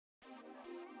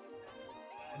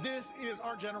This is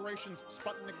our generation's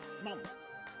Sputnik moment.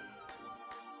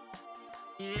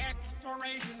 The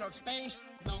exploration of space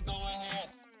will go ahead,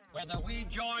 whether we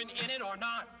join in it or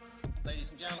not.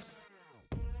 Ladies and gentlemen,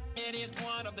 it is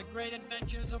one of the great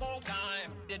adventures of all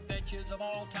time. Adventures of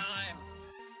all time.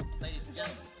 Ladies and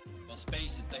gentlemen, well,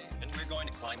 space is there, and we're going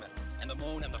to climb it. And the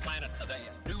moon and the planets are there.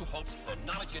 New hopes for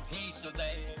knowledge and peace are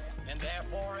there. And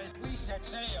therefore, as we set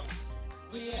sail,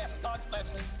 we ask God's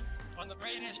blessing on the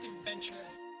greatest adventure.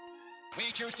 We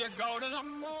choose to go to the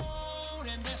moon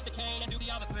in this decade and do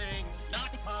the other thing. Not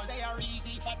because they are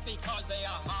easy, but because they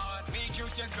are hard. We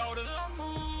choose to go to the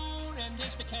moon in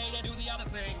this decade and do the other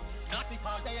thing. Not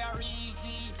because they are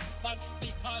easy, but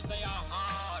because they are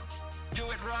hard.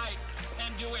 Do it right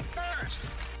and do it first.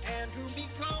 And to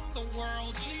become the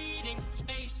world's leading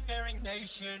spacefaring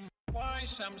nation. Why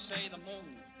some say the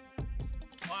moon?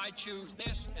 Why choose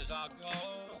this as our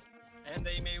goal? And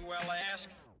they may well ask,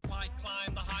 why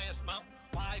climb the highest mountain?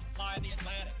 Why fly the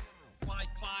Atlantic? Why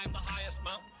climb the highest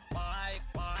mountain? Why?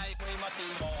 We must be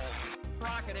bold.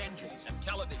 Rocket engines and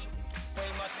television, we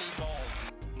must be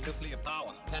bold. Nuclear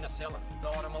power, penicillin,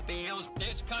 automobiles.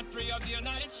 This country of the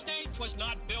United States was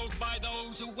not built by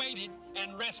those who waited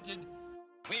and rested.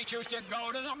 We choose to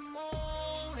go to the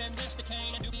moon in this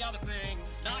decade and do the other thing.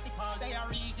 Not because they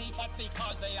are easy, but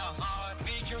because they are hard.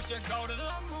 We choose to go to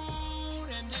the moon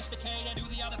in this decade and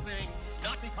do the other thing.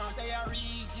 Not because they are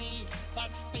easy, but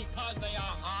because they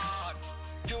are hard.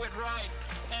 Do it right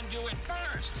and do it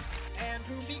first. And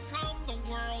to become the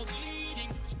world's leading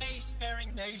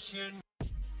spacefaring nation.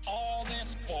 All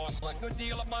this costs a good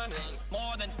deal of money,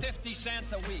 more than 50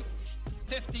 cents a week.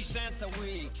 50 cents a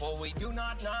week, for we do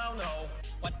not now know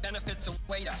what benefits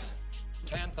await us.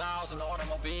 10,000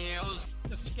 automobiles,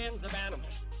 the skins of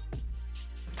animals.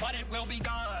 But it will be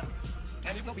done,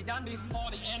 and it will be done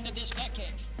before the end of this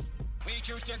decade. We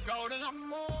choose to go to the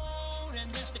moon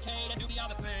in this decade and do the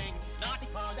other thing. Not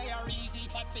because they are easy,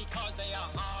 but because they are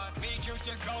hard. We choose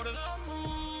to go to the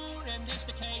moon in this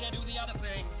decade and do the other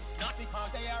thing. Not because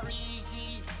they are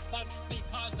easy, but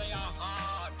because they are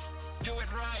hard. Do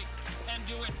it right and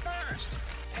do it first.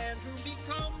 And to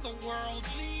become the world's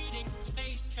leading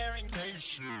spacefaring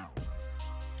nation.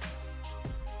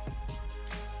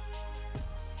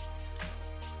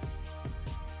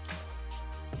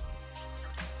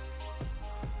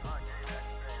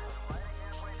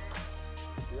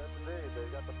 Yes, indeed.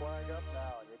 They've got the flag up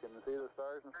now, and you can see the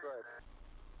stars and stripes.